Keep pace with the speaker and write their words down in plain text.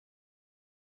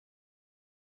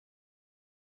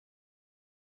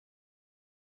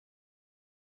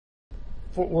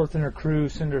Fort Worth and her crew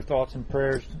send their thoughts and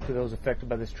prayers to those affected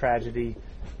by this tragedy,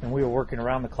 and we are working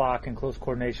around the clock in close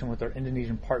coordination with our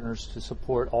Indonesian partners to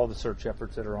support all the search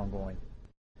efforts that are ongoing.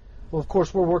 Well, of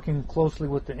course, we're working closely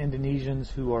with the Indonesians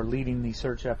who are leading these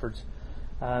search efforts.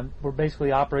 We're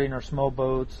basically operating our small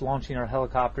boats, launching our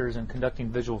helicopters, and conducting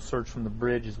visual search from the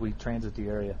bridge as we transit the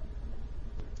area.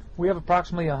 We have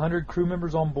approximately 100 crew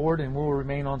members on board, and we will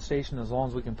remain on station as long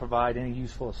as we can provide any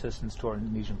useful assistance to our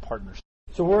Indonesian partners.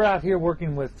 So we're out here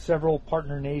working with several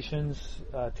partner nations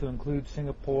to include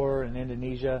Singapore and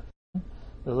Indonesia.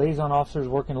 The liaison officer is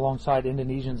working alongside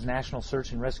Indonesia's National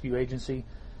Search and Rescue Agency,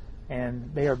 and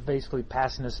they are basically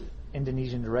passing us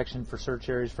Indonesian direction for search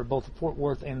areas for both Fort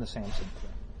Worth and the Samson.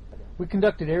 We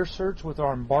conducted air search with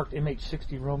our embarked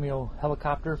MH-60 Romeo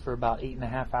helicopter for about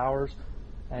 8.5 hours,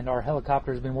 and our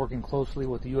helicopter has been working closely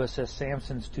with the USS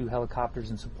Samson's 2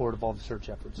 helicopters in support of all the search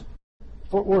efforts.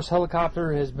 Fort Worth's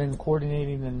helicopter has been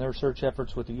coordinating in their search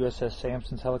efforts with the USS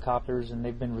Samson's helicopters, and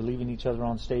they've been relieving each other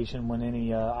on station when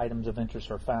any items of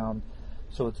interest are found.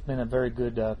 So it's been a very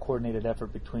good coordinated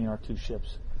effort between our 2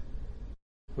 ships.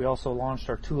 We also launched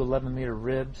our 2 11-meter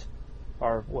ribs,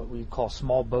 our what we call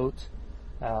small boats,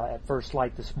 at first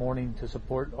light this morning to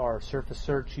support our surface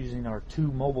search using our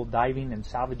 2 mobile diving and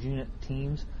salvage unit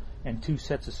teams and 2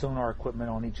 sets of sonar equipment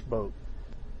on each boat.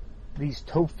 These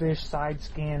towfish side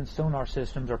scan sonar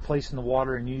systems are placed in the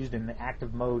water and used in the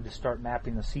active mode to start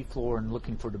mapping the seafloor and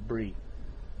looking for debris.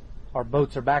 Our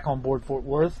boats are back on board Fort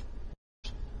Worth.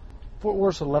 Fort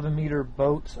Worth's 11-meter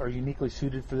boats are uniquely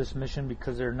suited for this mission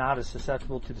because they're not as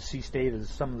susceptible to the sea state as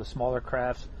some of the smaller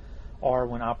crafts are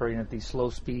when operating at these slow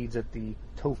speeds that the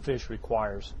towfish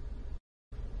requires.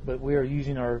 But we are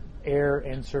using our air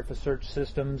and surface search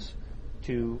systems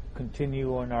to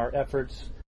continue on our efforts.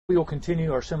 We will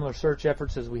continue our similar search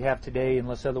efforts as we have today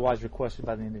unless otherwise requested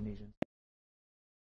by the Indonesians.